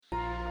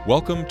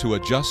Welcome to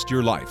Adjust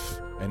Your Life,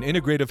 an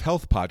integrative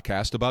health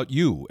podcast about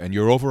you and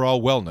your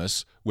overall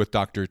wellness with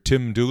Dr.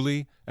 Tim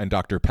Dooley and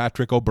Dr.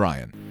 Patrick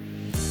O'Brien.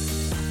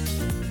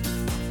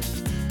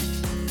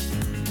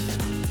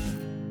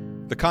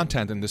 The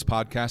content in this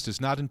podcast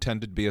is not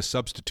intended to be a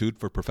substitute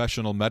for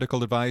professional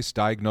medical advice,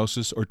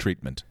 diagnosis, or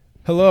treatment.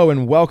 Hello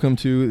and welcome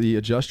to the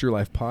Adjust Your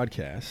Life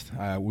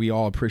podcast. We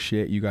all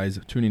appreciate you guys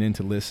tuning in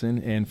to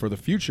listen, and for the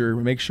future,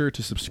 make sure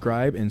to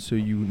subscribe and so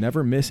you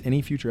never miss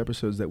any future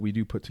episodes that we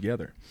do put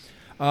together.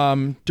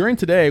 During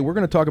today, we're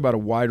going to talk about a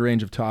wide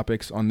range of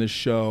topics on this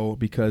show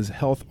because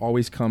health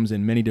always comes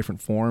in many different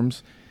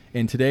forms,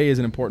 and today is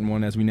an important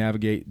one as we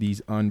navigate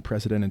these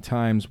unprecedented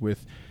times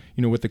with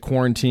the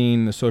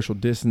quarantine, the social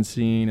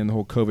distancing, and the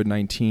whole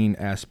COVID-19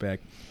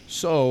 aspect.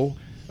 So,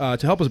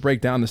 to help us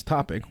break down this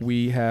topic,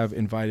 we have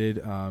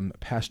invited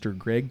Pastor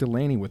Greg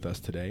Delaney with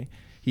us today.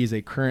 He is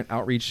a current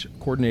outreach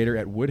coordinator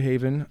at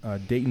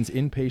Woodhaven, Dayton's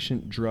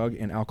Inpatient Drug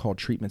and Alcohol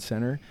Treatment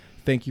Center.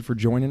 Thank you for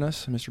joining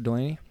us, Mr.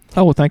 Delaney.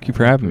 Oh, well, thank you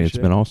for having me. It's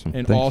been awesome.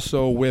 And Thanks.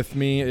 Also with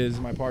me is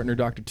my partner,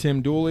 Dr.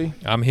 Tim Dooley.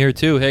 I'm here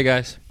too. Hey,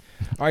 guys.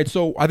 All right,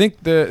 so I think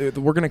we're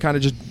going to kind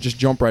of just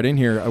jump right in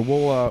here.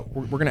 We're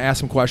going to ask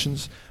some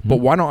questions,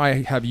 but why don't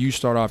I have you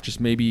start off just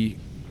maybe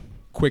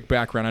quick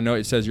background. I know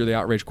it says you're the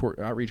outreach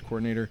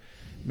coordinator.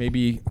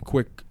 Maybe a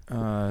quick,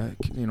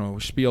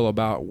 spiel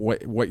about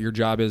what your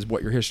job is,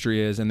 what your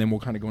history is, and then we'll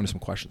kind of go into some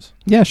questions.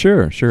 Yeah,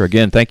 sure.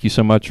 Again, thank you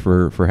so much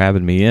for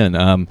having me in.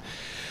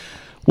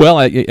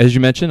 As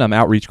you mentioned, I'm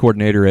outreach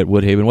coordinator at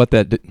Woodhaven.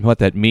 What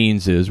that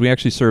means is we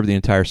actually serve the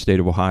entire state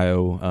of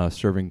Ohio,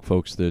 serving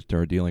folks that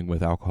are dealing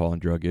with alcohol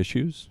and drug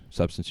issues,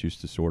 substance use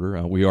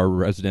disorder. We are a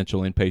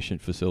residential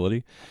inpatient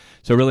facility.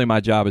 So really my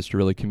job is to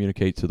really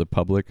communicate to the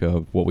public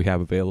of what we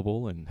have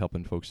available and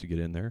helping folks to get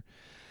in there.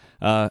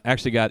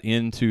 Actually got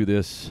into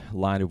this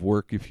line of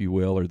work, if you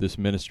will, or this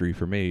ministry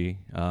for me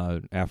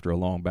after a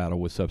long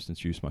battle with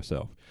substance use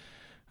myself.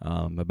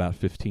 About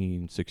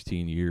 15,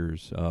 16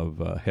 years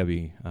of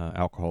heavy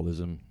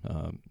alcoholism,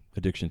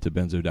 addiction to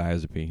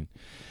benzodiazepine.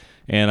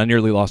 And I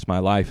nearly lost my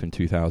life in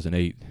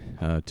 2008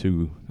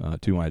 to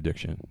my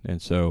addiction. And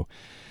so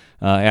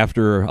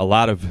after a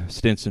lot of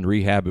stints in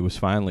rehab, it was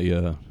finally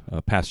a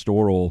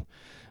pastoral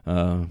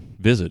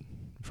visit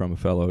from a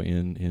fellow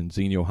in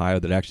Xenia, Ohio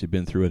that actually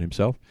been through it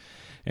himself.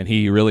 And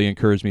he really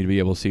encouraged me to be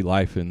able to see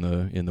life in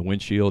the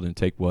windshield and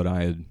take what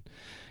I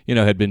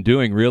had been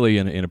doing really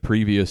in a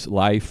previous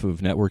life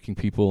of networking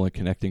people and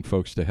connecting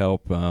folks to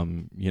help.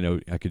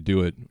 I could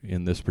do it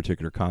in this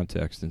particular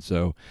context. And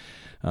so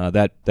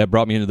that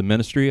brought me into the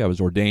ministry. I was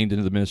ordained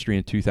into the ministry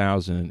in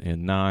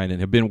 2009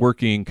 and have been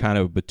working kind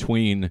of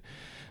between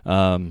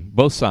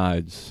both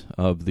sides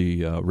of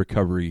the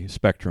recovery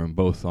spectrum,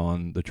 both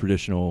on the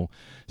traditional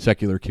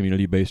secular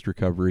community-based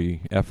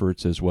recovery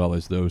efforts as well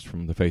as those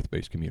from the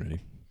faith-based community.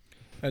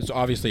 And so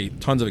obviously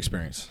tons of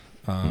experience,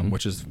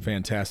 which is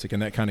fantastic,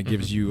 and that kind of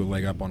gives you a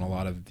leg up on a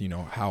lot of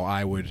how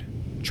I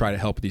would try to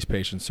help these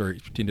patients or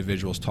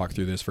individuals talk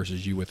through this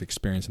versus you with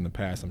experience in the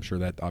past. I'm sure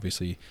that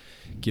obviously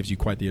gives you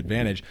quite the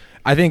advantage.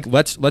 I think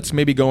let's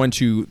maybe go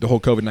into the whole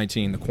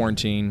COVID-19, the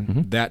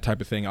quarantine, that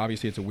type of thing.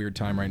 Obviously, it's a weird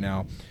time right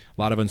now.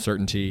 A lot of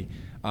uncertainty.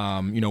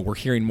 We're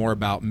hearing more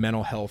about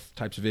mental health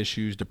types of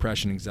issues,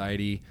 depression,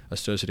 anxiety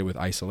associated with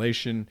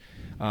isolation.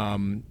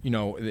 In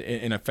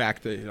a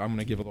fact that I'm going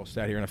to give a little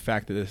stat here. In a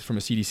fact that from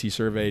a CDC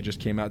survey just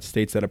came out,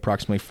 states that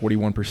approximately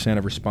 41%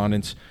 of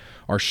respondents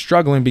are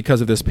struggling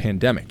because of this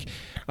pandemic.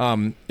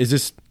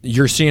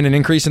 You're seeing an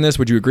increase in this?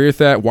 Would you agree with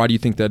that? Why do you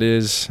think that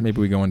is?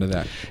 Maybe we go into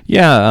that.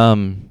 Yeah.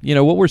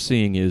 What we're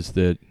seeing is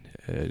that,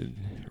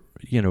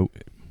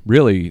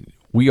 really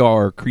we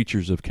are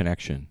creatures of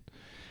connection.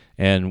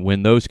 And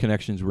when those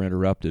connections were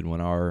interrupted,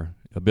 when our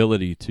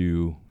ability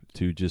to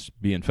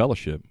just be in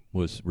fellowship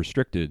was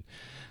restricted,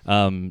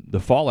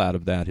 the fallout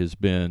of that has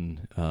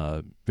been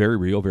very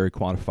real, very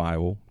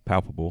quantifiable,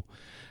 palpable.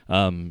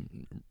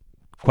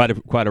 Quite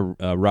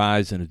a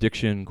rise in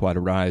addiction, quite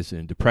a rise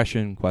in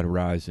depression, quite a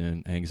rise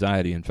in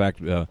anxiety. In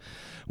fact,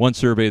 one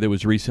survey that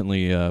was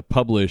recently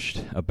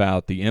published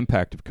about the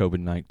impact of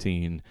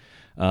COVID-19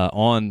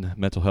 on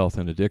mental health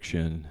and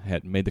addiction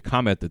had made the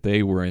comment that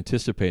they were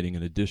anticipating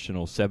an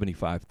additional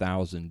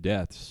 75,000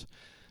 deaths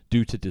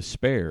due to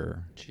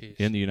despair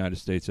in the United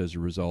States as a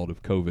result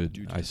of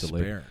COVID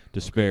isolation.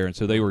 Despair. And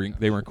so they were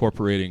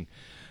incorporating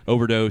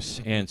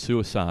overdose and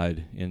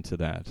suicide into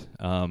that.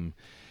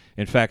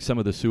 In fact, some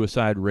of the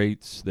suicide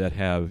rates that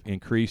have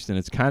increased, and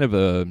it's kind of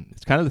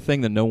the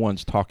thing that no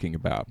one's talking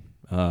about.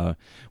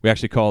 We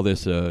actually call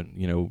this,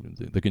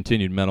 the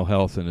continued mental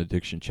health and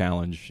addiction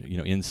challenge.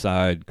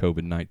 Inside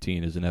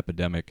COVID-19 is an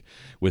epidemic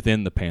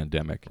within the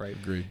pandemic. Right.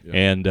 Agreed.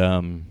 Yeah.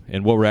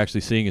 And what we're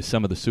actually seeing is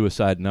some of the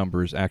suicide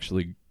numbers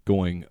actually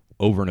going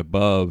over and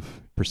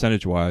above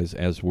percentage-wise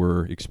as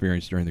were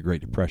experienced during the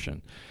Great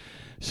Depression.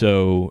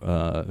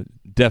 So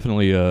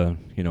definitely a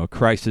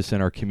crisis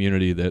in our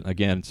community that,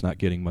 again, it's not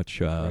getting much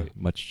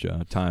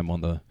time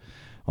on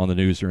the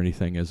news or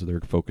anything as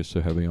they're focused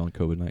so heavily on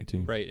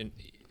COVID-19. Right. And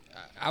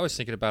I was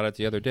thinking about it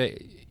the other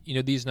day.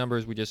 These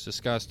numbers we just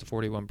discussed, the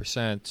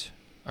 41%,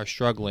 are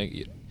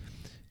struggling.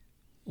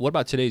 What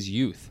about today's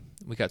youth?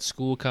 We got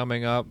school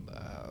coming up.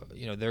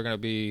 They're going to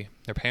be,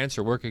 their parents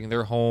are working,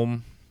 they're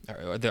home.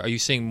 Are you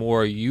seeing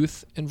more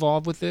youth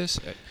involved with this?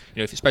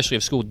 Especially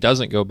if school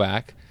doesn't go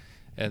back,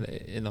 and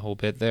in the whole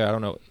bit there, I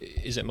don't know.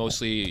 Is it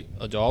mostly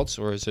adults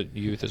or is it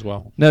youth as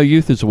well? No,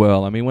 youth as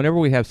well. I mean, whenever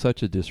we have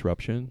such a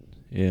disruption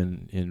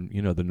in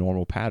the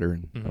normal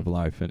pattern of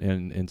life,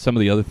 and some of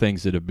the other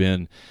things that have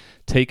been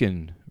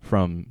taken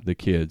from the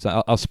kids,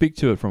 I'll speak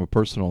to it from a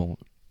personal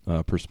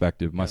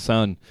perspective. My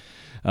son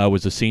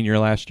was a senior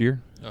last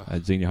year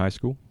at Xenia High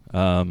School.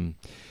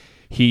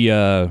 He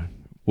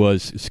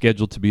was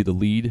scheduled to be the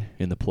lead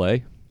in the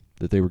play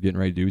that they were getting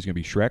ready to do. He's going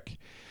to be Shrek.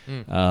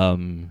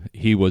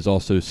 He was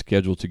also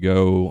scheduled to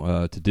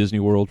go to Disney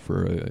World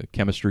for a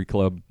chemistry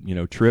club,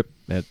 trip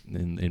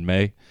in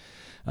May.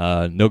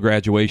 No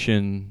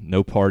graduation,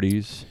 no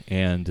parties,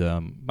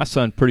 and my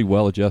son, pretty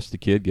well-adjusted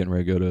kid, getting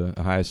ready to go to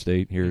Ohio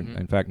State here,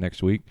 in fact,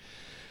 next week.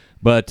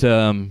 But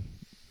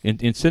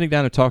in sitting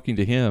down and talking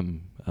to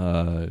him,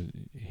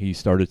 he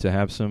started to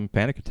have some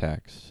panic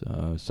attacks,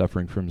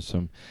 suffering from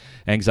some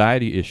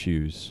anxiety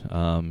issues,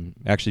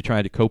 actually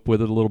trying to cope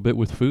with it a little bit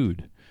with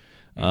food.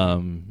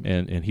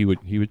 And he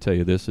would tell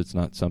you this. It's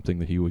not something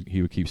that he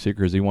would keep secret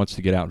because he wants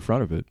to get out in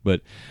front of it.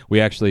 But we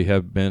actually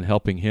have been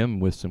helping him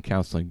with some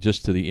counseling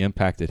just to the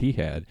impact that he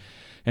had.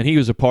 And he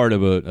was a part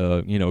of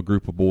a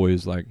group of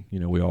boys like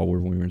we all were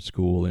when we were in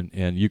school,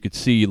 and you could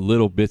see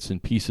little bits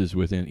and pieces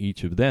within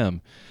each of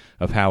them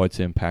of how it's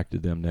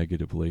impacted them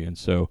negatively. And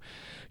so,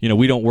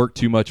 we don't work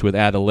too much with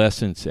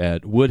adolescents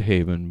at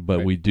Woodhaven,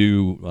 but we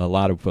do a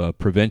lot of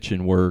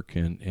prevention work,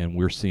 and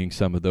we're seeing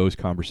some of those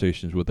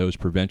conversations with those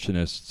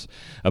preventionists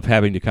of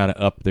having to kind of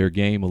up their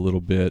game a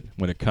little bit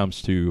when it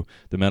comes to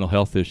the mental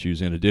health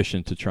issues, in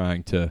addition to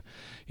trying to,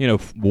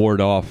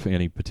 ward off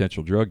any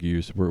potential drug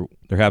use.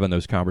 They're having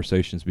those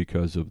conversations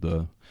because of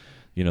the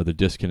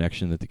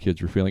disconnection that the kids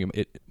were feeling.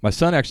 My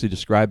son actually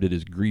described it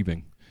as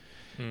grieving.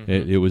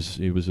 It was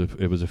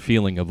a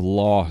feeling of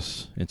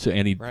loss,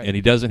 and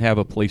he doesn't have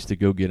a place to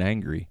go get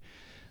angry.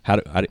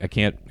 I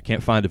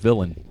can't find a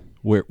villain.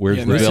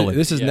 Where's the villain?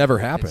 This has never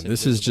happened.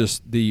 This is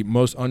just the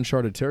most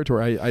uncharted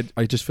territory.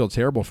 I just feel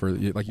terrible for,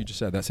 like you just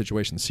said, that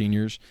situation.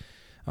 Seniors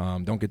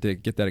don't get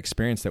that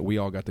experience that we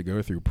all got to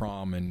go through,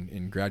 prom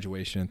and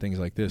graduation and things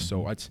like this.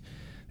 So it's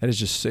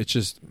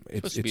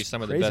supposed to be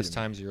some of the best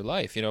times of your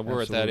life.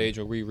 We're at that age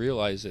where we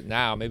realize it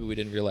now. Maybe we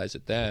didn't realize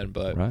it then,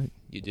 but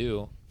you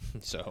do.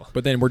 So,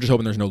 but then we're just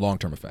hoping there's no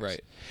long-term effects.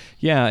 Right.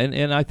 Yeah,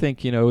 and I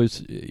think is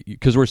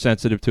because we're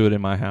sensitive to it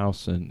in my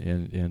house,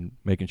 and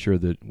making sure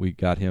that we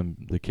got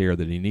him the care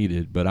that he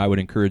needed. But I would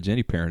encourage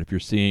any parent, if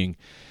you're seeing,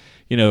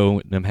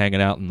 them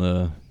hanging out in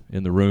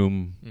the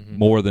room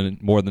more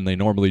than they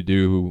normally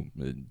do,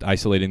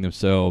 isolating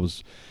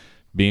themselves,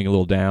 being a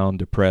little down,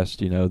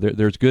 depressed,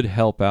 there's good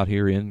help out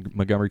here in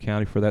Montgomery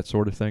County for that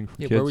sort of thing for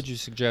kids. Where would you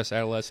suggest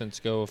adolescents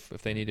go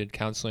if they needed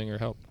counseling or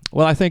help?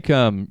 Well, I think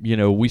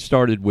we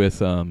started with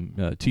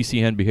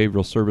TCN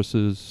Behavioral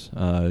Services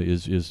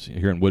is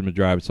here in Woodman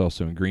Drive. It's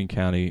also in Greene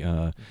County,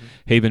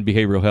 Haven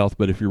Behavioral Health.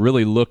 But if you're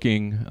really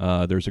looking,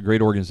 there's a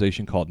great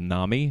organization called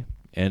NAMI,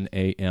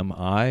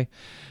 N-A-M-I.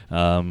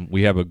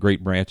 We have a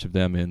great branch of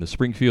them in the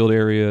Springfield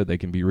area. They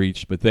can be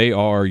reached, but they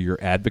are your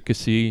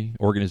advocacy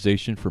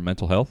organization for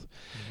mental health.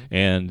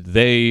 And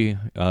they,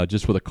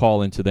 just with a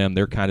call into them,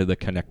 they're kind of the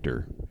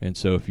connector. And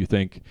so if you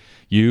think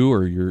you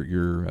or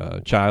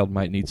your child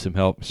might need some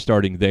help,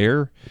 starting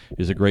there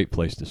is a great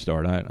place to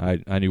start.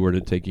 I knew where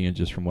to take you in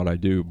just from what I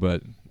do,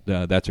 but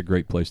that's a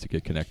great place to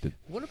get connected.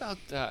 What about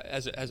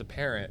as a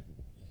parent?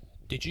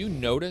 Did you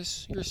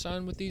notice your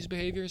son with these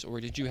behaviors,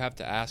 or did you have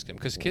to ask him?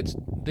 Because kids,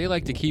 they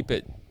like to keep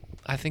it.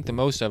 I think the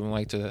most of them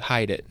like to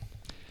hide it.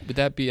 Would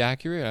that be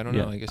accurate? I don't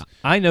know. I guess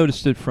I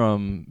noticed it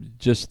from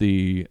just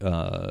the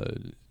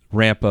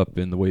ramp up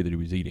in the way that he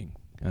was eating.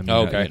 I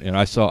mean,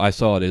 I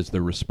saw it as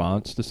the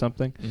response to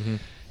something,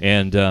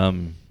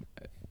 and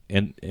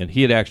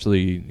he had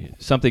actually,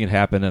 something had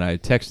happened, and I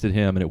had texted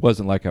him, and it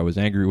wasn't like I was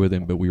angry with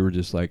him, but we were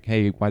just like,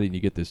 hey, why didn't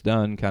you get this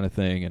done, kind of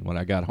thing. And when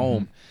I got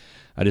home,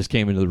 I just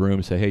came into the room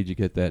and said, hey, did you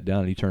get that done?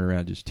 And he turned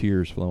around, just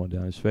tears flowing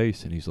down his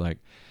face, and he's like,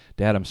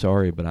 Dad, I'm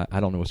sorry, but I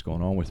don't know what's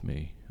going on with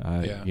me.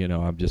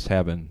 I'm just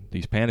having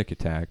these panic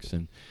attacks,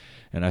 and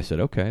I said,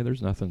 okay,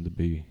 there's nothing to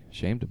be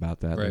ashamed about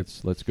that.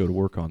 Right. Let's go to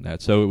work on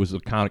that. So it was a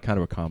kind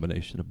of a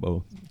combination of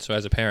both. So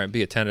as a parent,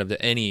 be attentive to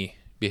any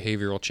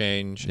behavioral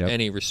change,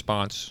 any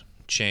response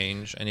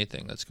change,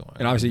 anything that's going on.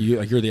 And obviously,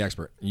 you're the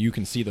expert. You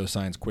can see those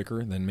signs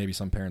quicker than maybe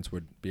some parents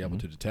would be able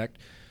to detect.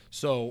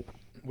 So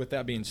with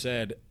that being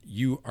said,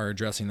 you are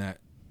addressing that.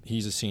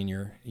 He's a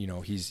senior.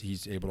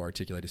 He's able to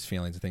articulate his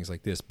feelings and things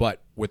like this.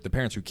 But with the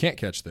parents who can't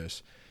catch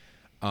this,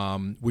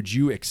 would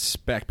you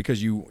expect,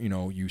 because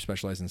you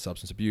specialize in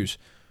substance abuse,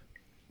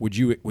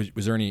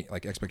 was there any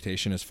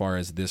expectation as far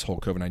as this whole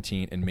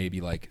COVID-19 and maybe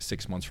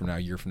 6 months from now, a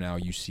year from now,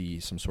 you see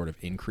some sort of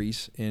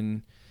increase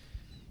in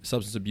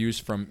substance abuse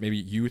from maybe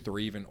youth or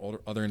even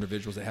other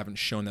individuals that haven't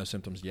shown those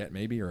symptoms yet,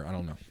 maybe, or I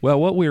don't know? Well,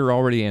 what we were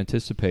already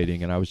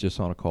anticipating, and I was just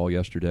on a call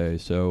yesterday,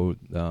 so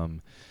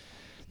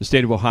the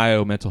State of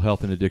Ohio Mental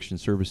Health and Addiction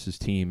Services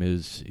team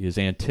is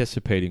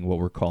anticipating what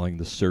we're calling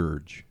the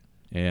surge.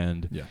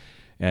 And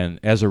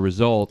as a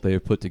result, they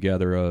have put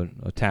together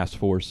a task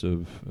force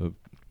of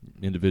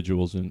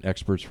individuals and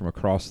experts from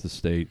across the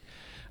state,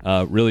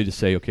 really to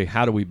say, okay,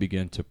 how do we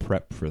begin to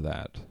prep for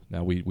that?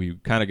 Now, we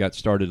kind of got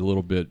started a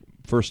little bit,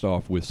 first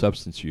off, with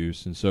substance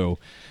use. And so,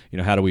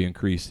 how do we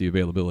increase the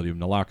availability of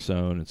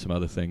naloxone and some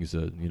other things,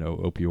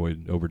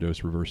 opioid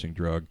overdose reversing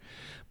drug?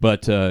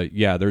 But,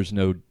 there's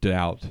no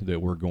doubt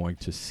that we're going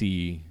to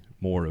see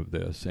more of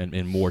this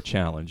and more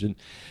challenge.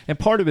 And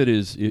part of it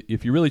is,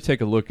 if you really take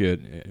a look at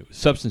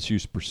substance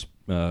use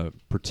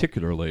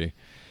particularly,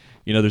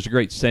 there's a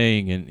great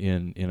saying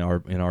in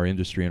our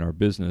industry, in our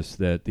business,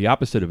 that the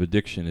opposite of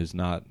addiction is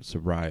not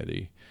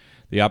sobriety.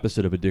 The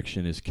opposite of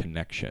addiction is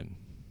connection.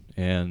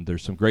 And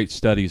there's some great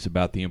studies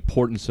about the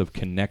importance of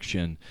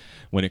connection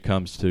when it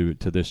comes to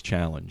this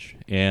challenge.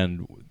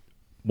 And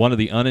one of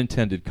the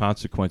unintended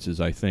consequences,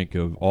 I think,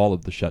 of all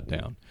of the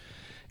shutdown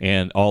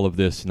and all of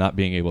this not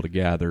being able to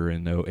gather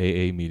in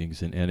AA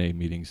meetings and NA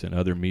meetings and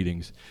other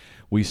meetings,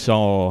 we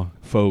saw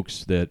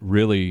folks that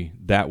really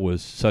that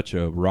was such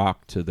a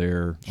rock to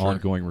their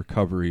ongoing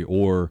recovery,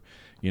 or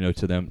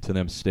to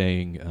them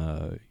staying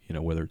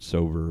whether it's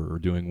sober or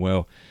doing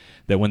well,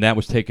 that when that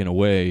was taken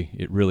away,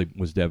 it really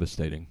was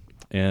devastating.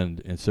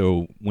 And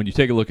so when you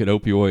take a look at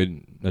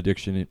opioid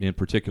addiction in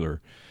particular,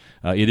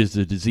 it is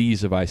a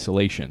disease of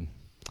isolation,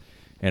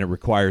 and it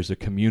requires a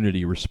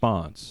community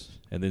response.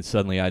 And then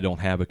suddenly I don't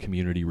have a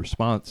community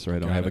response, or I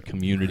don't have a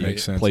community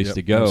place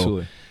to go.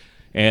 Absolutely.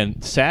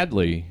 And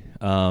sadly,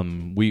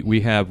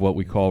 we have what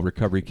we call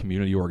recovery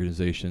community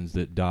organizations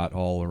that dot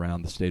all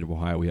around the state of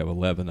Ohio. We have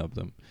 11 of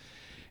them.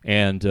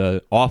 And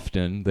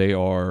often they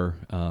are,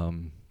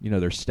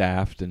 they're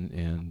staffed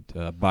and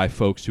by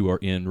folks who are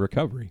in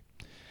recovery.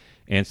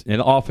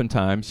 And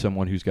oftentimes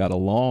someone who's got a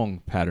long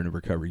pattern of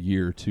recovery,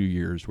 year, 2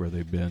 years, where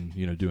they've been,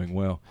 doing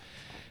well.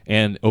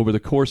 And over the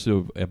course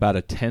of about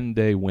a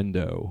 10-day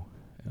window,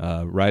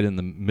 right in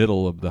the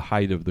middle of the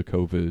height of the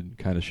COVID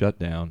kind of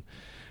shutdown,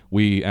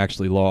 we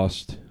actually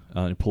lost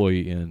an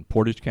employee in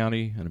Portage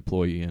County, an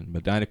employee in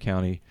Medina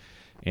County,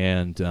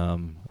 and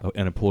an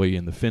employee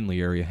in the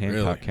Findlay area,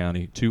 Hancock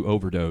County, to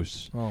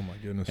overdose. Oh, my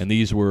goodness. And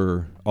these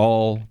were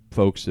all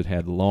folks that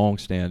had long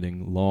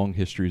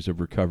histories of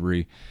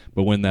recovery.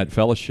 But when that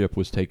fellowship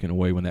was taken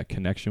away, when that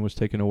connection was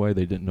taken away,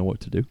 they didn't know what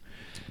to do.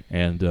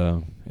 And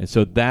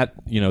so that,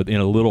 in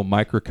a little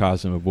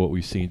microcosm of what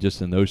we've seen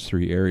just in those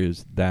three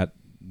areas,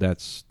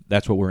 that's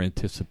what we're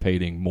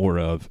anticipating more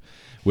of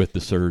with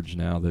the surge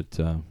now that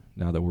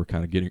we're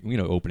kind of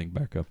getting, opening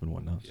back up and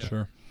whatnot. Yeah.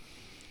 Sure.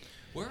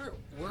 Where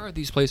are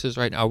these places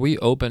right now? Are we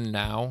open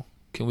now?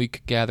 Can we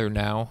gather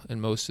now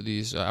in most of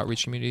these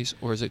outreach communities,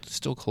 or is it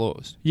still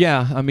closed?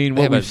 Yeah, I mean,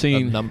 what we've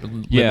seen.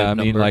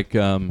 Like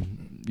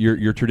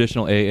your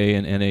traditional AA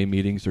and NA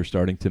meetings are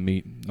starting to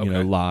meet,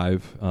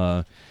 live.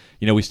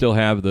 We still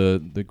have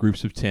the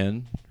groups of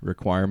 10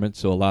 requirement,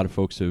 so a lot of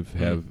folks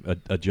have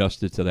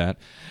adjusted to that.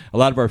 A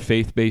lot of our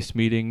faith-based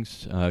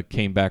meetings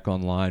came back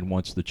online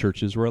once the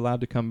churches were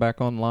allowed to come back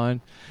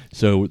online.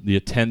 So the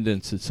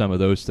attendance at some of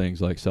those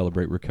things, like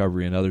Celebrate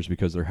Recovery and others,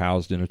 because they're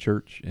housed in a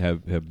church,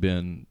 have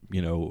been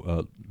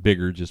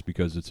bigger just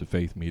because it's a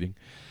faith meeting.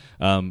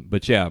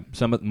 But yeah,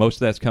 most of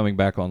that's coming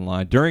back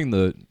online. During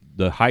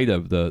the height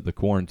of the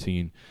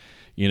quarantine,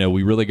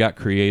 we really got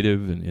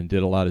creative and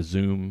did a lot of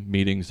Zoom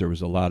meetings. There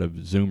was a lot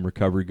of Zoom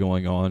recovery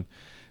going on.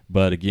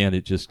 But again,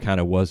 it just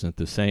kind of wasn't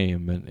the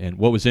same. And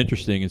what was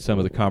interesting in some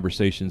of the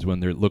conversations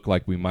when it looked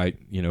like we might,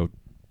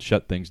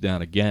 shut things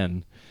down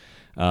again,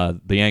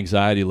 the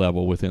anxiety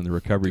level within the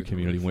recovery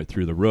community went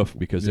through the roof,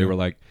 because they were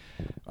like,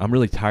 I'm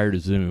really tired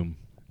of Zoom.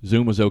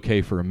 Zoom was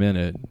okay for a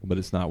minute, but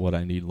it's not what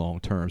I need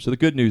long term. So the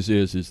good news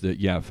is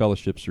that,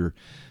 fellowships are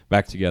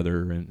back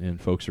together,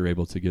 and folks are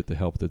able to get the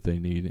help that they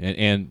need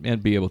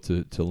and be able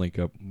to link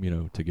up,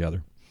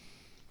 together.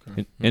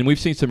 Okay. And we've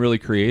seen some really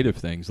creative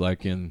things,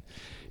 like in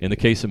the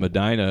case of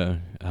Medina,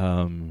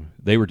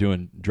 they were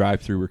doing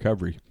drive-through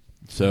recovery.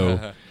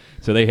 So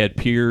they had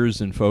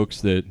peers and folks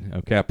that,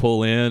 I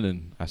pull in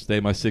and I stay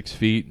my 6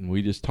 feet and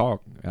we just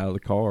talk out of the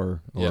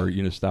car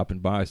or stopping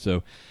by.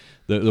 So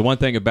the one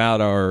thing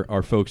about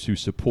our folks who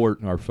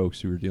support our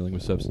folks who are dealing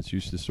with substance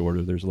use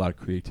disorder, there's a lot of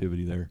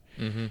creativity there.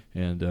 Mm-hmm.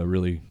 And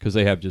really, because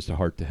they have just a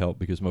heart to help,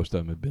 because most of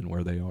them have been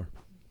where they are.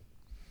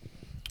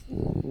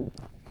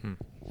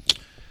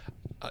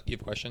 You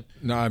have a question?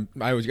 No,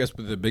 I would guess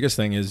the biggest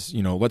thing is,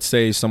 let's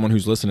say someone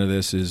who's listening to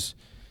this is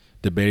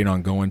debating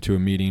on going to a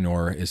meeting,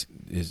 or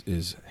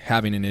is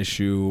having an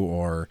issue,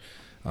 or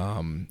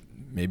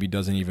maybe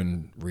doesn't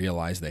even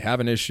realize they have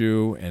an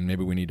issue, and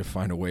maybe we need to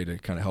find a way to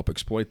kind of help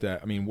exploit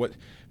that. I mean, what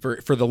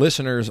for the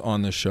listeners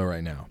on this show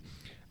right now,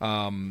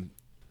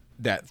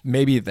 that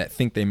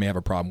think they may have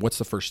a problem, what's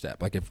the first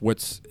step? Like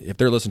if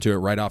they're listening to it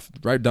right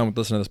done with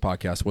listening to this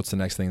podcast, what's the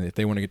next thing? If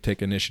they want to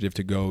take initiative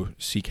to go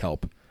seek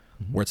help,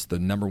 what's the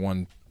number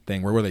one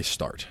thing? Where will they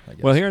start? I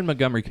guess? Well, here in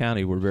Montgomery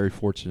County, we're very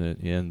fortunate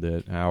in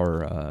that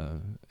our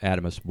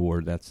ADAMAS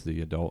board, that's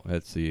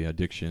the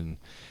addiction,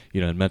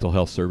 and mental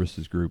health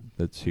services group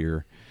that's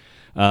here.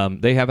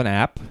 They have an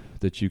app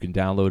that you can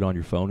download on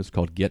your phone. It's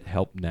called Get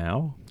Help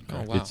Now.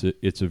 Oh, wow.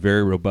 It's a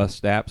very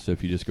robust app. So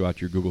if you just go out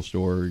to your Google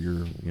Store or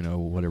your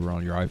whatever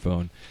on your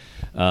iPhone,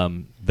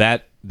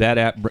 that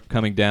app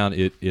coming down,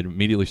 it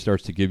immediately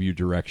starts to give you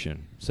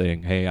direction,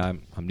 saying, "Hey,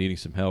 I'm needing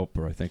some help,"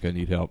 or "I think I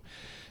need help,"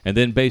 and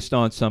then based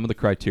on some of the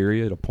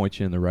criteria, it'll point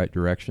you in the right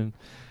direction.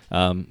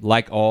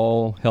 Like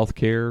all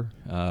healthcare,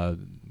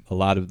 a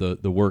lot of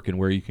the work and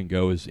where you can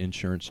go is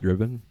insurance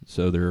driven.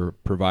 So there are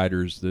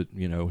providers that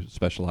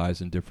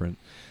specialize in different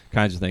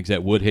kinds of things.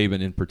 At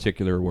Woodhaven in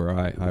particular, where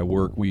I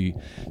work, we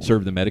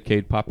serve the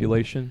Medicaid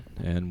population,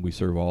 and we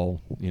serve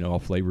all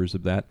flavors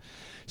of that.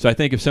 So I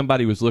think if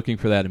somebody was looking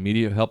for that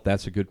immediate help,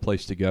 that's a good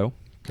place to go.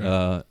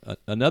 Okay.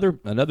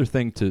 Another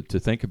thing to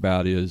think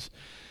about is,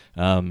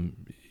 we're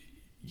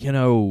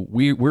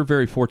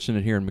very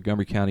fortunate here in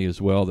Montgomery County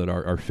as well that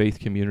our faith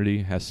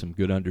community has some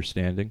good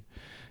understanding.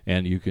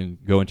 And you can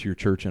go into your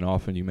church, and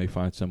often you may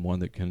find someone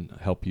that can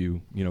help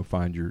you,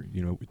 find your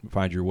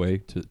way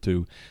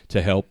to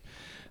help.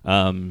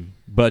 And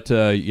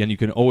you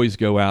can always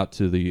go out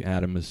to the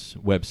ADAMAS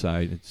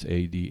website. It's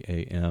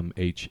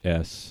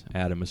ADAMHS,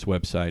 ADAMAS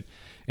website,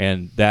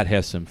 and that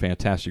has some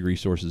fantastic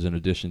resources in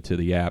addition to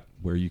the app,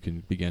 where you can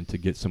begin to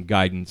get some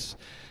guidance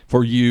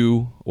for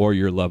you or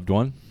your loved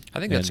one. I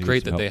think that's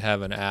great that they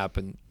have an app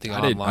and the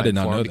I did not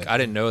know that. I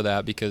didn't know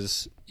that,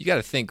 because you got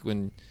to think,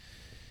 when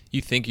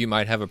you think you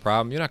might have a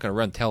problem, you're not going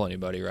to tell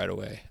anybody right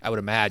away, I would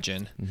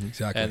imagine. Mm-hmm.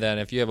 Exactly. And then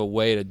if you have a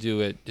way to do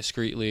it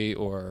discreetly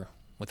or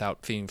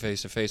without being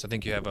face-to-face, I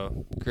think you have a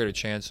greater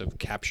chance of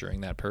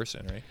capturing that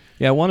person, right?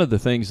 Yeah, one of the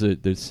things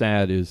that's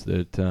sad is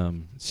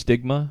that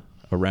stigma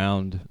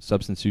around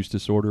substance use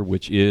disorder,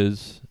 which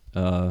is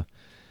a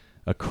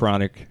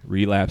chronic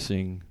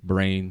relapsing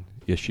brain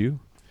issue.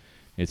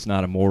 It's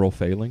not a moral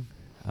failing.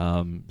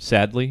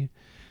 Sadly,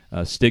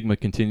 stigma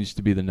continues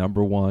to be the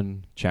number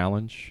one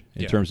challenge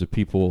in terms of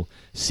people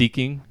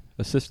seeking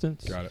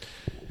assistance. Got it.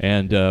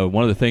 And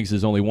one of the things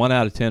is only 1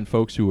 out of 10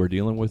 folks who are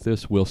dealing with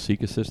this will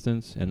seek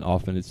assistance, and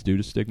often it's due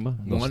to stigma.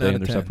 They'll 1 stay out in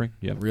of their 10. suffering.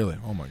 Yeah. Really?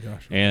 Oh my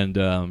gosh. And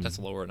that's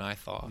lower than I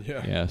thought.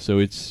 Yeah. So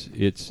it's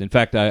in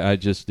fact, I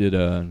just did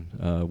a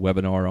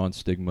webinar on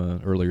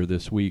stigma earlier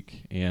this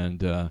week,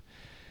 and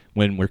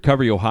when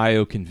Recovery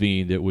Ohio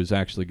convened, it was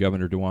actually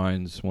Governor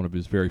DeWine's, one of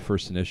his very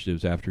first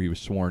initiatives after he was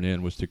sworn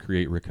in was to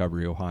create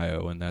Recovery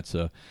Ohio, and that's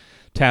a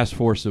task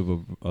force of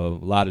a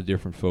lot of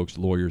different folks,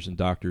 lawyers and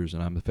doctors,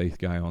 and I'm the faith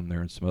guy on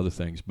there and some other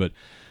things. But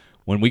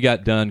when we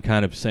got done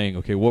kind of saying,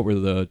 okay, what were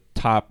the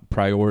top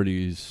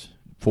priorities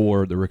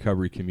for the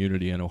recovery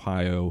community in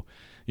Ohio,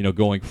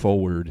 going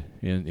forward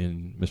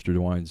in Mr.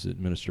 DeWine's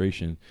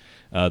administration,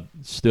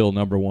 still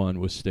number one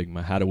was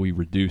stigma. How do we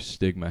reduce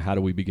stigma? How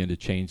do we begin to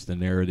change the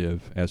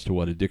narrative as to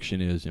what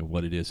addiction is and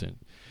what it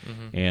isn't?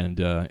 Mm-hmm. And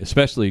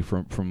especially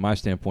from my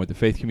standpoint, the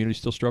faith community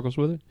still struggles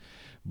with it.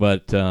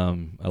 But a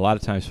lot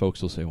of times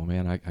folks will say, well,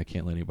 man, I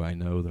can't let anybody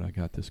know that I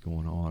got this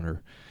going on,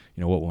 or,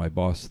 what will my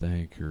boss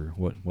think, or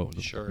what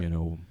sure.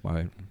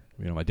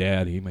 my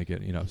dad, he may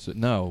get, so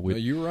no.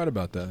 You were right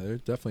about that.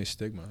 There's definitely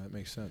stigma. That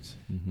makes sense.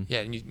 Mm-hmm. Yeah,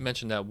 and you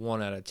mentioned that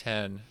 1 out of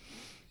 10.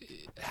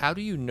 How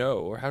do you know,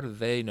 or how do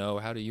they know,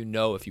 how do you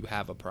know if you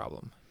have a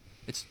problem?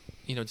 It's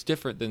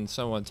different than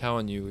someone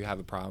telling you you have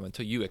a problem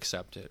until you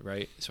accept it,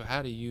 right? So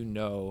how do you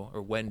know,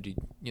 or when do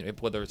you,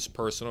 whether it's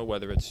personal,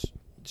 whether it's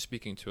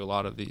speaking to a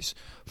lot of these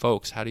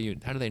folks, how do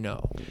they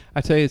know? I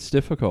tell you, it's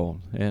difficult,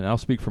 and I'll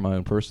speak from my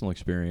own personal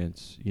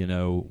experience.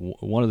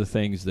 One of the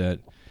things that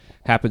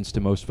happens to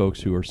most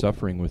folks who are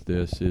suffering with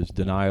this is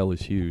denial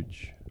is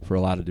huge for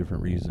a lot of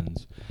different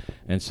reasons.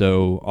 And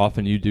so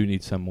often you do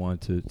need someone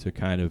to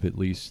kind of at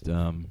least,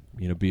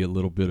 be a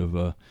little bit of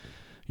a,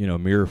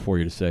 mirror for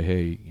you to say,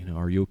 hey,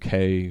 are you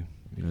okay?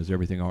 Is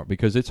everything all right?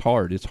 Because it's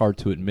hard. It's hard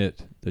to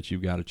admit that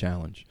you've got a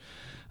challenge.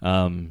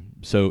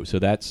 So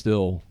that's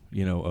still,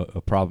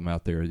 a problem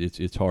out there.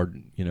 It's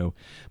hard,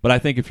 But I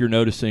think if you're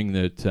noticing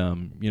that,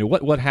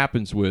 what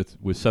happens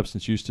with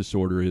substance use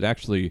disorder, it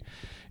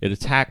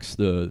attacks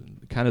the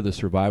kind of the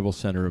survival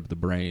center of the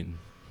brain.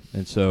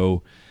 And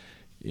so,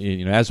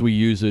 as we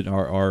use it,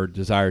 our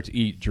desire to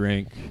eat,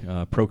 drink,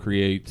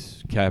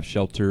 procreate, have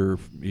shelter,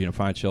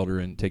 find shelter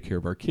and take care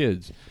of our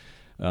kids,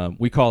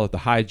 we call it the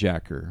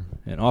hijacker.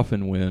 And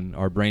often when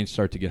our brains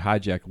start to get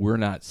hijacked, we're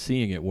not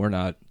seeing it. We're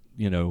not,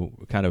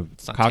 kind of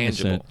it's not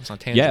cognizant. Tangible. It's not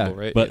tangible,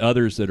 right? But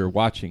others that are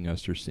watching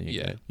us are seeing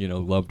it,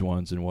 loved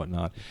ones and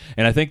whatnot.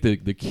 And I think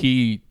the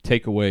key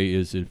takeaway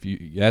is if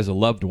you, as a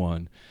loved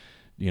one,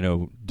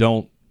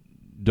 don't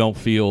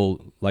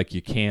feel like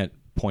you can't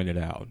point it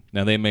out.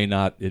 Now, they may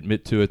not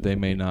admit to it. They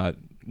may not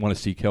want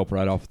to seek help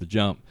right off the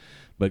jump,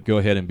 but go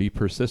ahead and be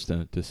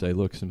persistent to say,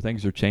 look, some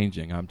things are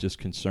changing. I'm just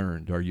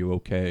concerned. Are you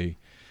okay?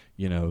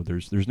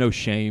 there's no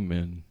shame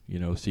in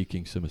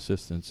seeking some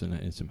assistance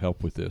and some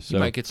help with this. So You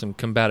might get some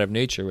combative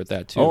nature with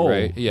that too, Oh,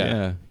 right?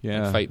 yeah.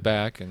 And fight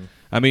back and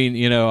I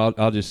mean,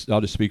 I'll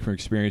just speak from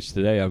experience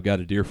today. I've got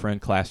a dear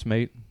friend,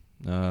 classmate.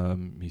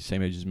 He's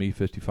same age as me,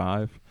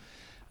 55.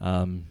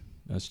 I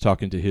was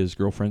talking to his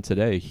girlfriend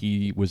today.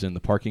 He was in the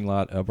parking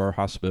lot of our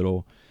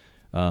hospital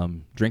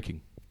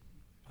drinking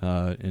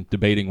and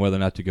debating whether or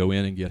not to go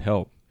in and get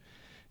help.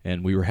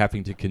 And we were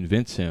having to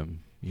convince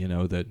him,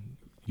 that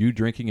you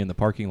drinking in the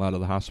parking lot of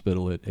the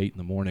hospital at 8 in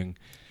the morning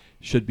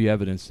should be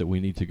evidence that we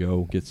need to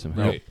go get some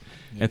help. Right.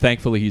 And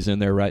thankfully he's in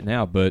there right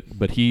now, but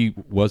he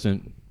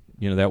wasn't,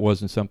 that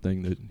wasn't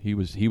something that he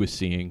was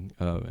seeing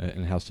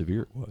and how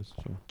severe it was.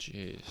 So.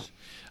 Jeez.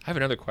 I have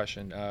another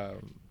question. I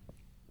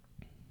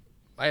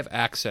have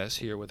access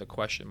here with a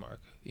question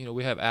mark.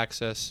 We have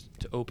access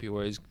to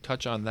opioids.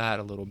 Touch on that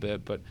a little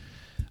bit. But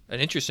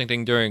an interesting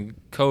thing during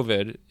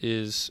COVID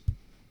is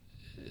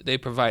they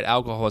provide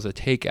alcohol as a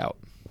takeout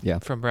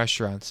from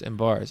restaurants and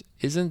bars.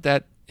 Isn't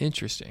that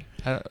interesting?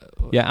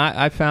 Yeah,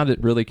 I found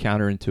it really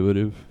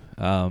counterintuitive.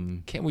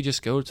 Can't we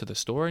just go to the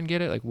store and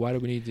get it? Like, why do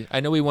we need to? I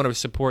know we want to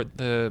support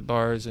the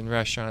bars and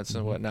restaurants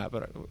and whatnot,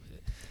 but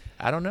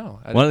I don't know.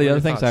 One of the other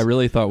things I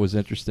really thought was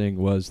interesting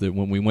was that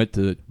when we went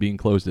to being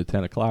closed at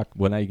 10 o'clock,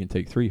 well, now you can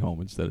take 3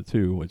 home instead of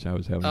 2, which I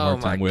was having a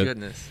hard time with. Oh, my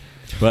goodness.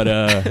 But,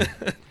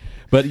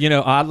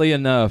 oddly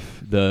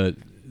enough, the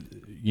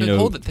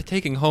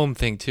taking home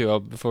thing, too,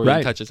 before Right.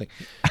 we touch this thing.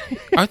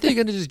 Aren't they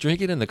going to just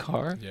drink it in the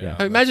car? Yeah.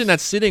 I imagine that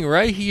sitting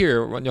right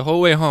here the whole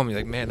way home. You're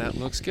like, man, that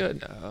looks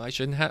good. I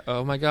shouldn't have.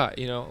 Oh, my God.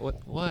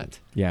 What?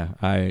 Yeah,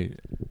 I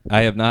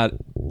have not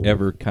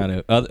ever kind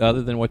of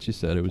other than what you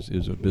said. It was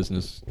a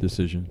business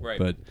decision, Right.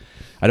 But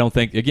I don't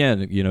think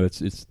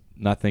it's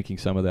not thinking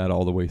some of that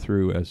all the way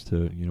through as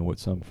to what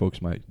some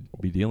folks might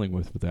be dealing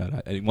with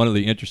that. One of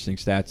the interesting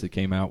stats that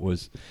came out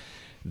was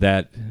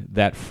that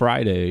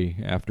Friday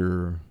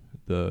after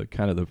the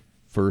kind of the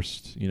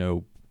first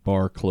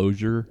bar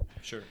closure,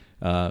 Sure.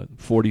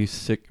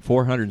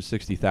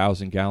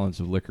 460,000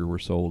 gallons of liquor were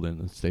sold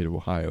in the state of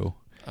Ohio.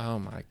 Oh,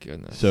 my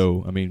goodness.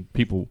 So I mean,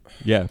 people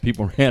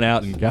ran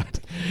out and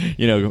got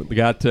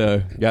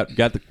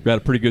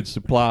a pretty good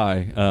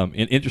supply. And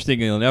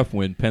interestingly enough,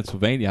 when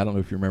Pennsylvania, I don't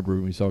know if you remember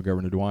when we saw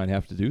Governor DeWine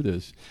have to do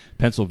this,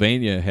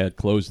 Pennsylvania had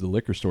closed the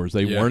liquor stores.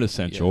 They weren't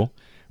essential,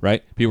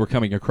 right? People were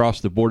coming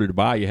across the border to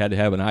buy. You had to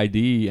have an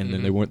ID, and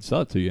then they wouldn't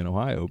sell it to you in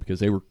Ohio because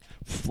they were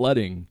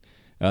flooding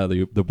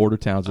the border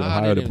towns in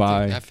Ohio to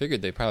buy. I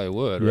figured they probably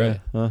would, Yeah. right?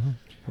 Uh-huh.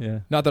 Yeah.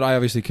 Not that I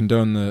obviously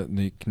condone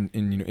the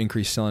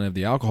increased selling of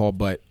the alcohol,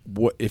 but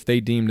what if they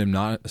deemed them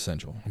not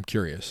essential? I'm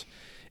curious.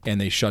 And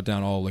they shut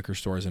down all liquor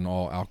stores and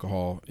all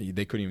alcohol.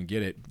 They couldn't even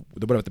get it.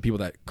 What about the people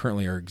that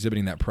currently are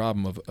exhibiting that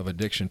problem of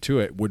addiction to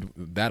it?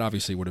 That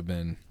obviously would have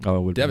been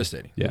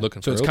devastating. Yeah.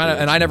 Looking So for it's kind of,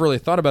 opioids. and I never really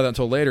thought about that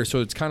until later.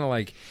 So it's kind of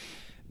like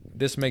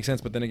this makes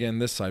sense, but then again,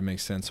 this side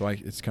makes sense. So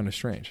it's kind of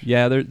strange.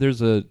 Yeah,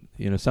 there's a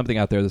something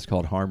out there that's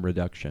called harm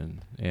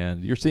reduction,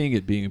 and you're seeing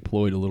it being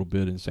employed a little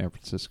bit in San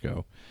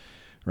Francisco,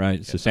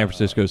 right? So San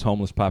Francisco's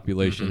homeless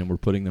population, and we're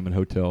putting them in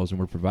hotels, and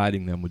we're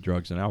providing them with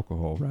drugs and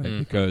alcohol, right?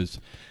 Because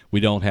we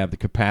don't have the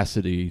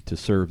capacity to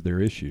serve their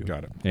issue.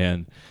 Got it.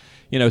 And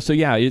so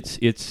yeah, it's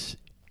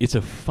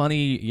a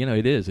funny,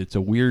 it is. It's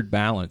a weird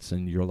balance,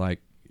 and you're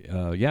like,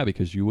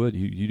 because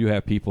you do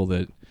have people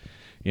that.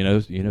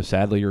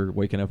 Sadly, you're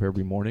waking up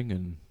every morning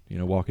and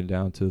walking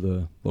down to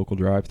the local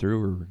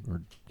drive-through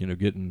or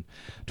getting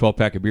a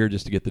 12-pack of beer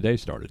just to get the day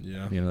started.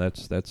 Yeah.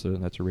 That's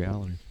a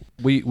reality.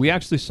 We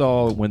actually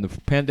saw when the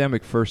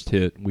pandemic first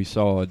hit, we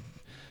saw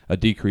a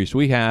decrease.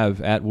 We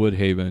have at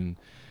Woodhaven,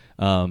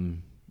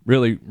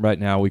 really right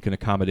now we can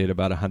accommodate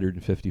about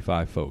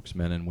 155 folks,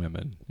 men and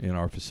women, in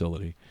our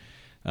facility.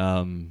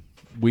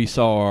 We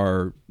saw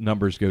our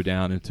numbers go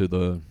down into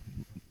the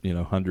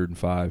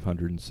 105,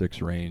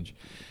 106 range.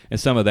 And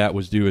some of that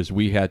was due as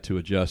we had to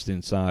adjust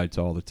inside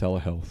to all the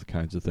telehealth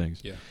kinds of things.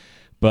 Yeah.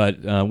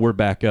 But we're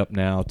back up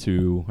now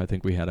to, I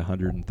think we had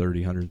 130,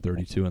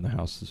 132 in the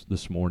house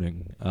this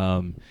morning.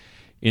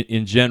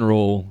 In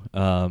general,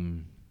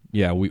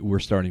 we're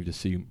starting to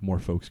see more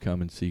folks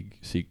come and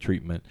seek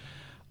treatment.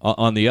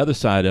 On the other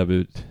side of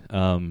it,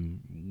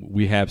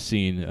 we have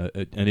seen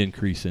an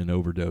increase in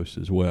overdose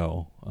as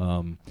well.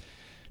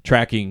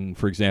 Tracking,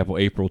 for example,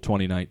 April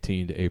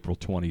 2019 to April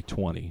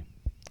 2020,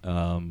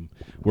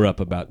 we're up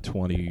about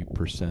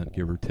 20%,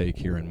 give or take,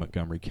 here in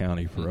Montgomery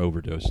County for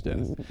overdose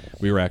death.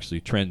 We were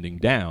actually trending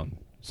down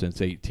since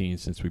we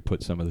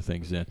put some of the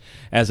things in.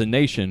 As a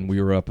nation,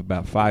 we were up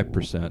about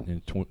 5%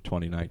 in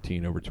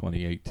 2019 over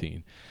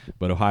 2018.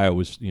 But Ohio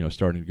was,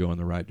 starting to go in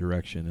the right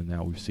direction, and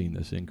now we've seen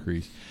this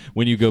increase.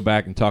 When you go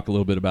back and talk a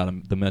little bit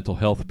about the mental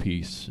health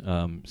piece,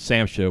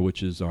 SAMHSA,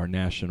 which is our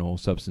national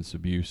substance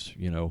abuse,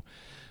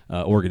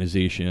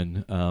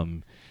 organization,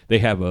 they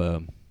have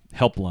a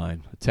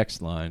helpline, a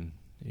text line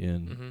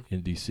in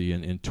D.C.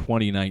 And in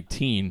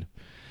 2019,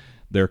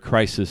 their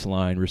crisis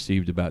line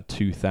received about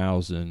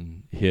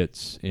 2,000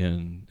 hits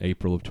in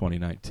April of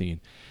 2019.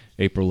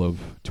 April of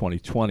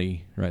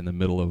 2020, right in the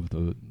middle of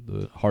the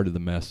heart of the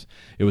mess,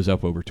 it was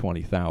up over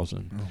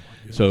 20,000.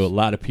 So a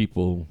lot of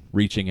people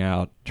reaching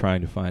out,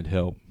 trying to find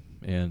help,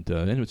 and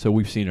so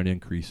we've seen an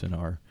increase in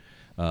our,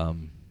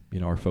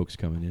 our folks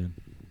coming in.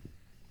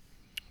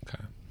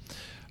 Okay.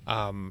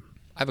 I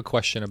have a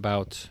question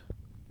about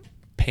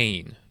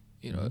pain.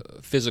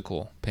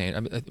 Physical pain.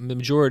 I mean, the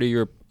majority of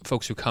your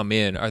folks who come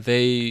in,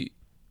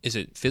 is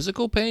it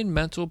physical pain,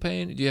 mental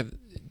pain? Do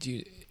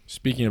you?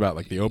 Speaking about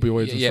like the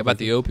opioids. Yeah, about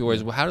the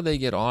opioids. Well, how do they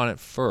get on it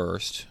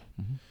first,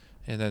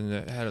 and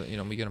then how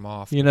do we get them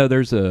off?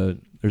 There's a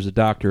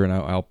doctor, and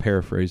I'll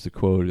paraphrase the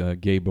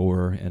quote,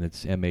 Gabor, and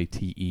it's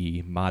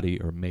Mate,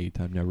 Mate or Mate.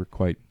 I'm never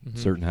quite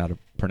certain how to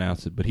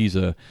pronounce it, but he's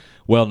a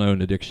well-known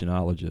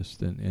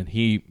addictionologist, and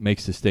he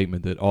makes the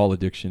statement that all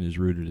addiction is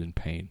rooted in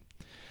pain.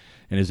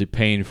 And is it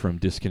pain from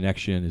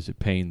disconnection? Is it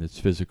pain that's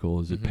physical?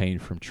 Is it pain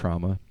from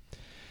trauma?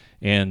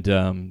 And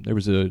there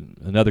was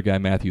another guy,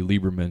 Matthew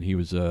Lieberman. He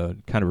was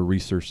kind of a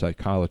research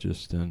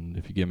psychologist. And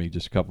if you give me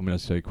just a couple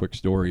minutes to tell you a quick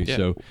story. Yeah.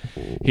 So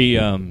he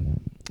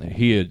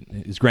had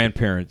his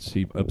grandparents.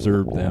 He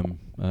observed them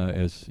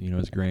as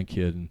a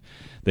grandkid, and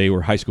they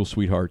were high school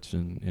sweethearts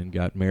and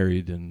got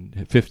married and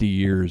had 50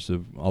 years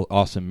of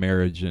awesome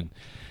marriage. And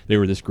they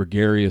were this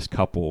gregarious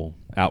couple,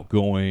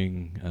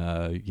 outgoing,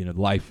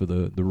 life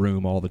of the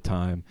room all the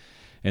time.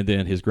 And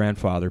then his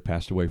grandfather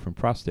passed away from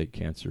prostate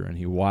cancer, and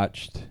he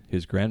watched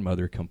his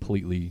grandmother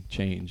completely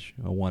change,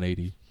 a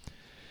 180.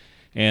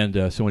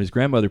 And so when his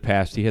grandmother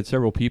passed, he had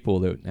several people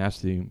that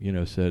asked him,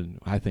 said,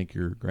 I think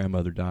your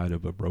grandmother died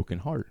of a broken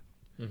heart.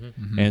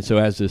 And so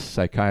as this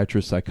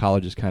psychiatrist,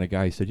 psychologist kind of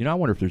guy, he said, I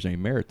wonder if there's any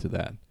merit to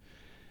that.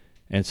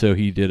 And so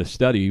he did a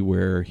study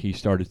where he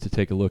started to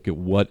take a look at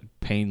what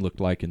pain looked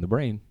like in the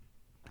brain.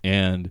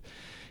 And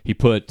he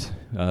put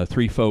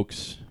 3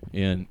 folks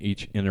in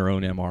their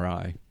own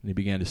MRI, and he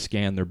began to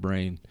scan their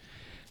brain,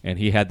 and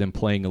he had them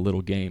playing a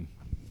little game.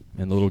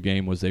 And the little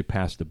game was they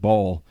passed a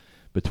ball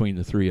between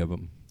the 3 of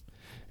them.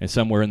 And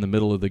somewhere in the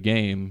middle of the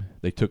game,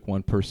 they took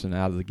one person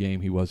out of the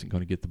game. He wasn't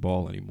going to get the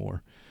ball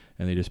anymore,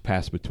 and they just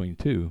passed between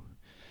 2.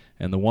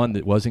 And the one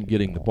that wasn't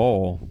getting the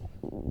ball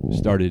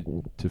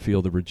started to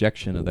feel the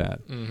rejection of that.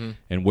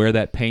 And where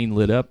that pain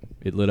lit up,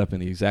 it lit up in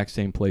the exact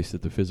same place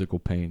that the physical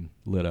pain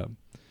lit up.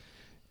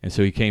 And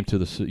so he came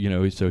to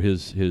so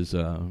his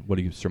what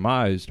he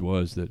surmised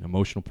was that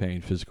emotional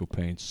pain, physical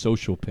pain,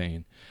 social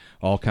pain,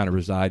 all kind of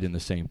reside in the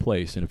same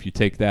place. And if you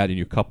take that and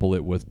you couple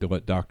it with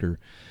what Dr.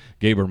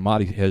 Gabor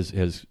Mate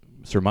has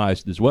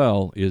surmised as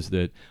well, is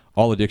that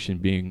all addiction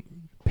being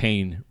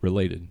pain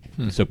related.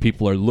 So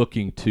people are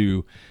looking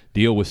to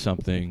deal with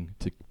something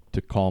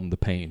to calm the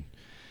pain.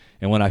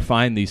 And when I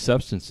find these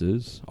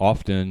substances,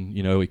 often,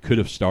 it could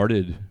have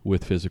started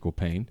with physical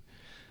pain.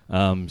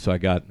 So I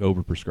got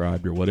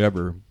overprescribed or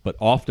whatever. But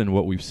often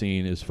what we've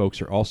seen is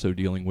folks are also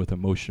dealing with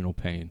emotional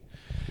pain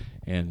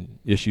and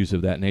issues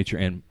of that nature.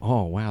 And,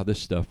 oh, wow,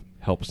 this stuff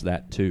helps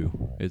that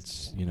too.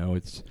 It's,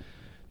 it's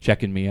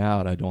checking me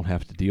out. I don't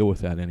have to deal with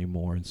that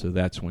anymore. And so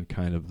that's when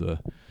kind of the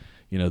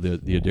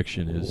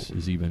addiction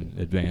is even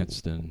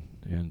advanced and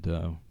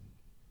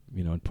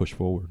pushed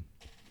forward.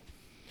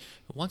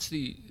 Once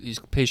these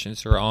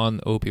patients are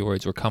on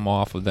opioids or come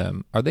off of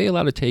them, are they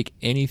allowed to take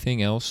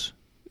anything else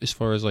as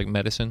far as like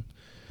medicine,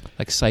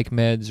 like psych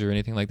meds or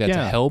anything like that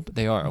to help?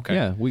 They are. Okay.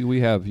 Yeah,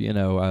 we have,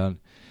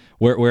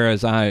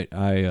 whereas I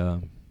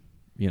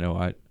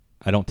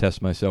don't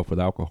test myself with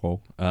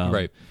alcohol.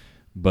 Right.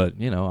 But,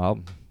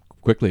 I'll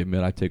quickly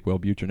admit I take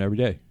Wellbutrin every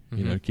day,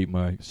 to keep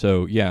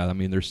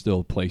there's still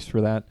a place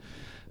for that.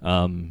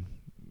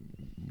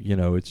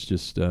 It's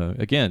just,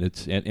 again,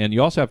 it's, and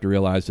you also have to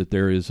realize that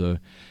there is a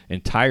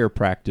entire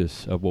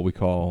practice of what we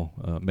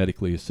call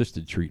medically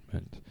assisted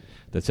treatment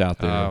that's out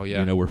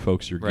there, where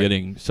folks are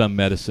getting some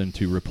medicine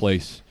to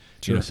replace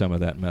some of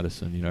that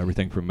medicine,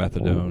 everything from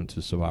methadone to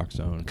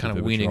Suboxone. Kind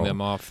of weaning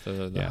them off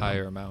the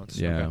higher amounts.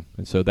 Yeah, okay.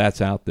 And so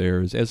that's out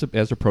there as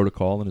a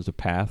protocol and as a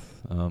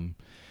path.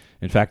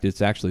 In fact,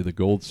 it's actually the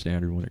gold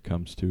standard when it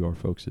comes to our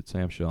folks at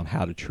SAMHSA on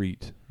how to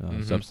treat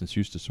substance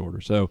use disorder.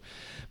 So,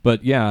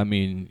 but yeah,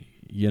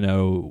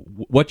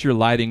 what you're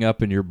lighting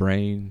up in your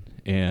brain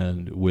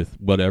and with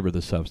whatever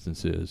the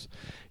substance is,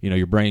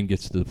 your brain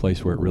gets to the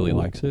place where it really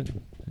likes it.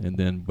 And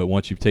then, but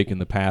once you've taken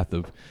the path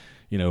of,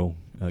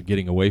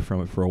 getting away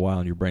from it for a while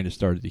and your brain has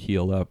started to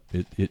heal up,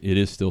 it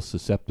is still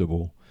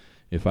susceptible.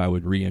 If I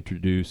would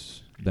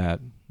reintroduce that,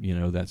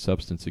 that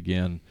substance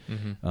again,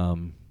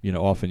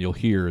 often you'll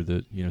hear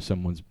that,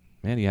 someone's,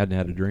 man, he hadn't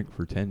had a drink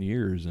for 10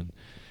 years. And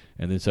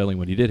then suddenly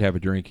when he did have a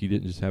drink, he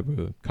didn't just have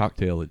a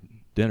cocktail at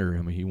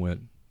dinner. He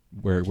went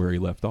where he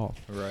left off.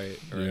 Right.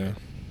 Yeah.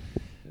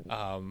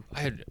 I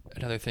had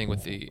another thing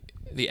with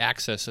the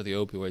access of the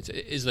opioids.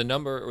 Is the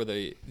number or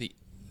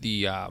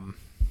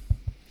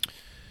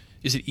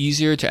is it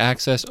easier to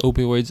access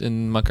opioids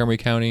in Montgomery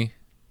County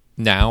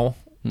now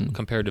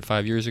compared to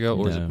 5 years ago,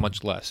 or is it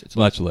much less? It's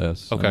much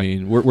less.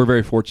 Okay. We're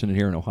very fortunate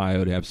here in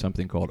Ohio to have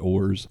something called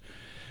ORS,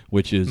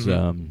 which is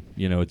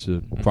it's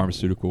a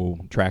pharmaceutical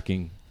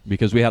tracking,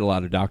 because we had a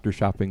lot of doctor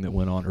shopping that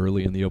went on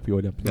early in the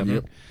opioid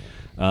epidemic.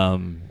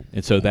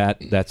 And so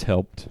that's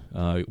helped.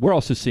 We're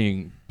also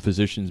seeing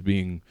physicians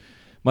being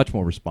much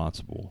more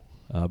responsible,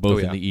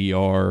 both in the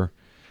ER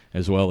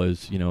as well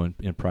as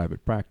in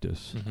private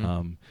practice.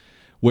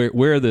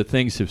 Where the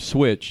things have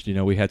switched,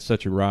 we had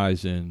such a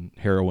rise in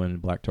heroin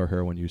and black tar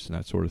heroin use and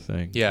that sort of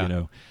thing.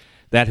 Yeah.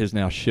 That has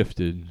now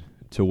shifted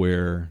to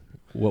where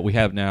what we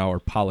have now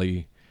are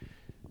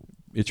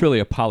it's really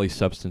a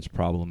polysubstance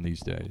problem these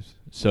days.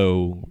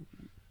 So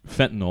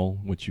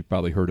fentanyl, which you've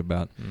probably heard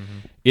about,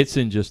 it's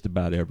in just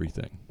about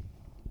everything.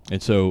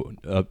 And so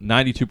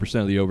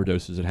 92% of the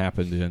overdoses that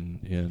happened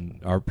in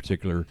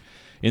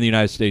the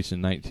United States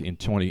in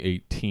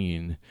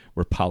 2018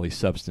 were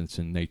polysubstance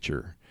in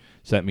nature.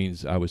 So that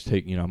means I was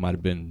taking, I might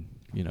have been,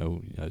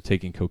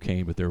 taking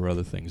cocaine, but there were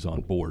other things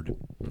on board.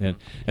 And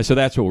so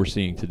that's what we're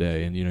seeing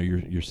today. And,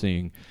 you're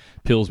seeing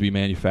pills be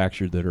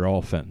manufactured that are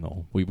all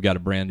fentanyl. We've got a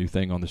brand new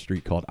thing on the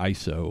street called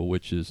ISO,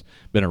 which has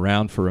been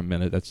around for a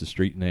minute. That's the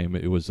street name.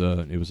 It was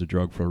a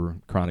drug for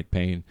chronic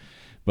pain,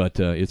 but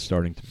it's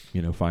starting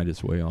to, find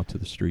its way onto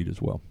the street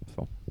as well.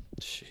 So.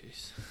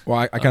 Jeez. Well,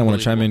 I kind of want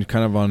to chime in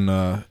kind of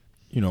on,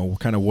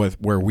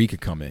 where we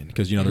could come in,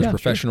 because, there's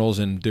professionals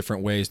in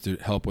different ways to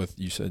help with,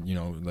 you said,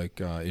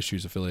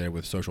 issues affiliated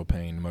with social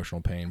pain,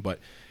 emotional pain, but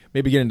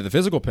maybe get into the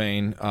physical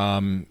pain.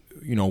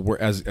 We're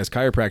as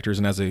chiropractors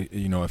and as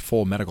a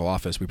full medical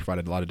office, we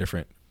provided a lot of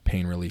different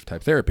pain relief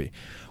type therapy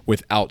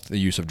without the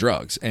use of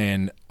drugs.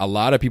 And a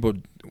lot of people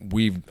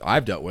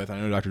I've dealt with, I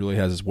know Dr. Dooley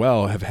has as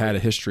well, have had a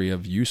history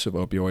of use of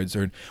opioids,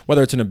 or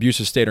whether it's an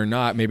abusive state or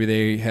not. Maybe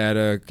they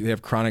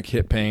have chronic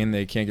hip pain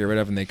they can't get rid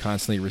of, and they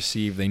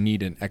constantly they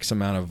need an X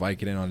amount of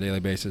Vicodin on a daily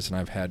basis. And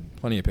I've had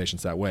plenty of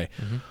patients that way.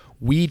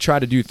 We try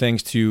to do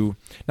things to,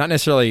 not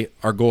necessarily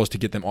our goal is to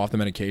get them off the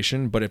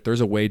medication, but if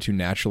there's a way to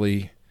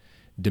naturally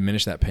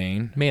diminish that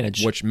pain,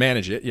 manage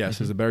it,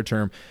 yes, is a better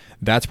term,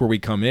 that's where we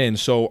come in.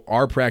 So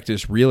our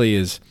practice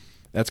really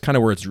that's kind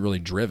of where it's really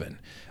driven,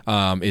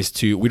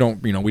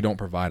 we don't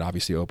provide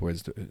obviously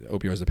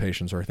opioids to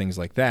patients or things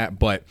like that,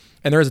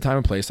 and there is a time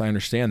and place, I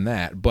understand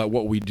that, but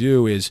what we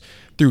do is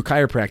through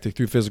chiropractic,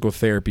 through physical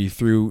therapy,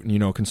 through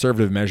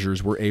conservative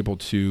measures, we're able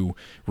to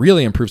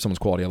really improve someone's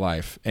quality of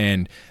life.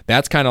 And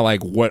that's kind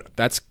of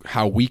that's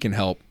how we can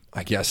help,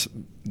 I guess,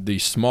 the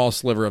small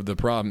sliver of the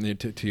problem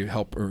to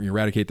help or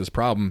eradicate this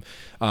problem,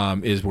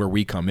 is where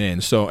we come in.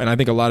 So, and I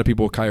think a lot of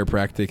people with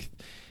chiropractic,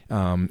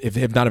 if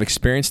they have not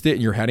experienced it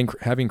and you're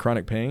having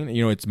chronic pain,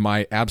 it's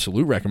my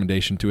absolute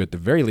recommendation to at the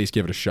very least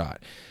give it a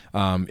shot.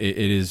 It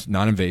is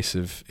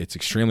non-invasive. It's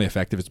extremely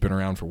effective. It's been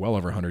around for well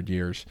over 100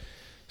 years.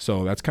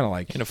 So that's kind of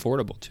and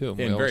affordable too.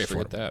 And very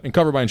affordable. That. And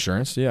covered by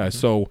insurance. Yeah.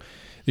 So,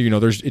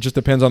 it just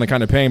depends on the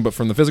kind of pain, but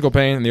from the physical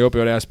pain and the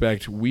opioid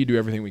aspect, we do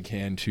everything we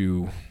can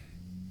to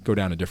go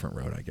down a different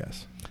road, I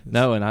guess.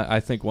 No, and I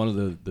think one of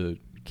the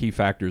key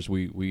factors,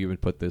 we even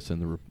put this in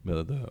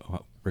the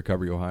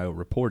Recovery Ohio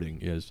reporting,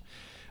 is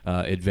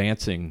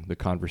advancing the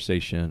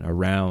conversation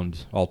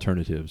around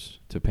alternatives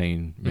to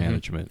pain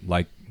management,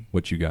 like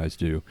what you guys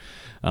do.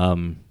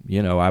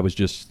 I was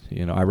just,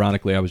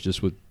 ironically, I was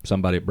just with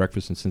somebody at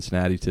breakfast in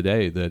Cincinnati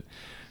today that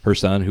her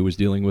son, who was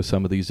dealing with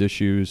some of these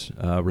issues,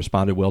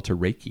 responded well to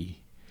Reiki.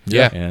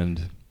 Yeah.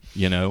 And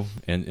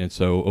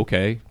so,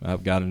 okay,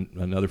 I've got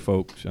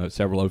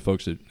several other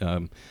folks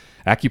that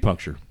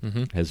acupuncture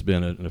has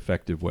been an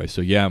effective way.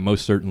 So, yeah,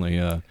 most certainly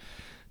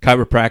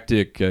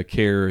chiropractic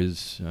care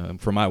is,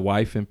 for my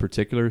wife in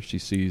particular, she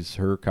sees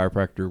her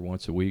chiropractor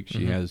once a week.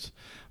 She has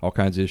all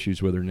kinds of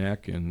issues with her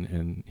neck,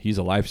 and he's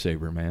a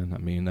lifesaver, man. I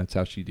mean, that's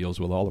how she deals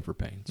with all of her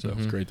pain. So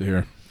it's great to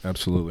hear.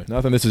 Absolutely.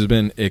 Nathan, this has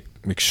been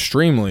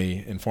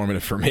extremely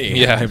informative for me.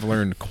 Yeah. I've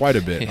learned quite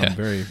a bit. Yeah. I'm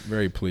very,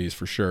 very pleased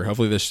for sure.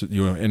 Hopefully this,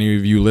 any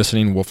of you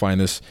listening will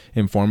find this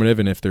informative,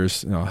 and if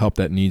there's help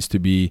that needs to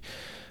be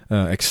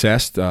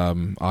accessed,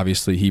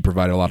 obviously he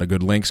provided a lot of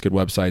good links, good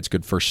websites,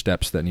 good first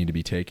steps that need to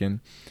be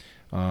taken.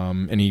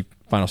 Any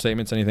final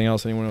statements, anything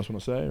else anyone else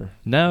want to say? Or?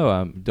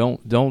 No,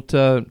 don't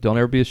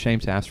ever be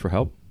ashamed to ask for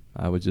help.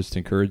 I would just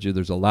encourage you.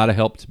 There's a lot of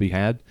help to be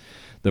had.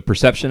 The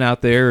perception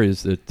out there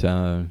is that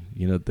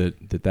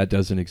that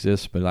doesn't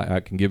exist, but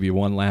I can give you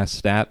one last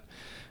stat.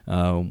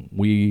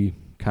 We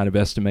kind of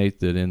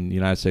estimate that in the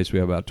United States we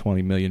have about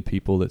 20 million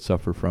people that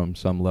suffer from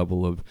some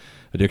level of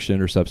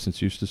addiction or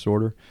substance use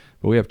disorder,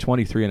 but we have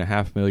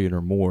 23.5 million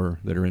or more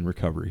that are in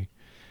recovery.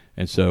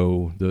 And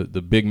so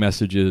the big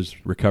message is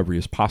recovery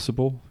is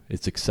possible,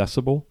 it's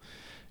accessible,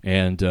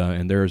 and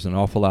there's an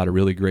awful lot of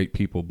really great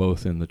people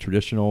both in the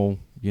traditional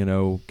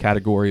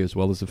category as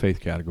well as the faith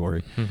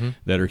category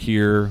that are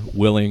here,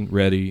 willing,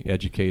 ready,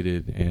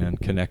 educated, and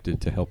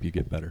connected to help you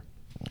get better.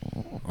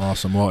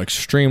 Awesome. Well,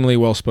 extremely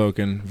well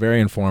spoken,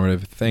 very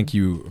informative. Thank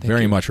you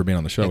very much for being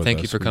on the show with us.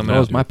 Thank you for coming. It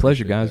was my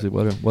pleasure, guys.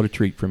 What a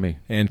treat for me.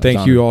 And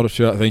thank you all.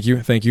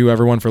 Thank you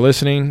everyone for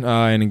listening.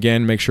 And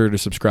again, make sure to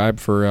subscribe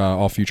for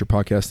all future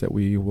podcasts that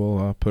we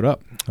will put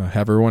up.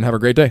 Everyone have a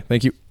great day.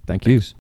 Thank you. Thank you.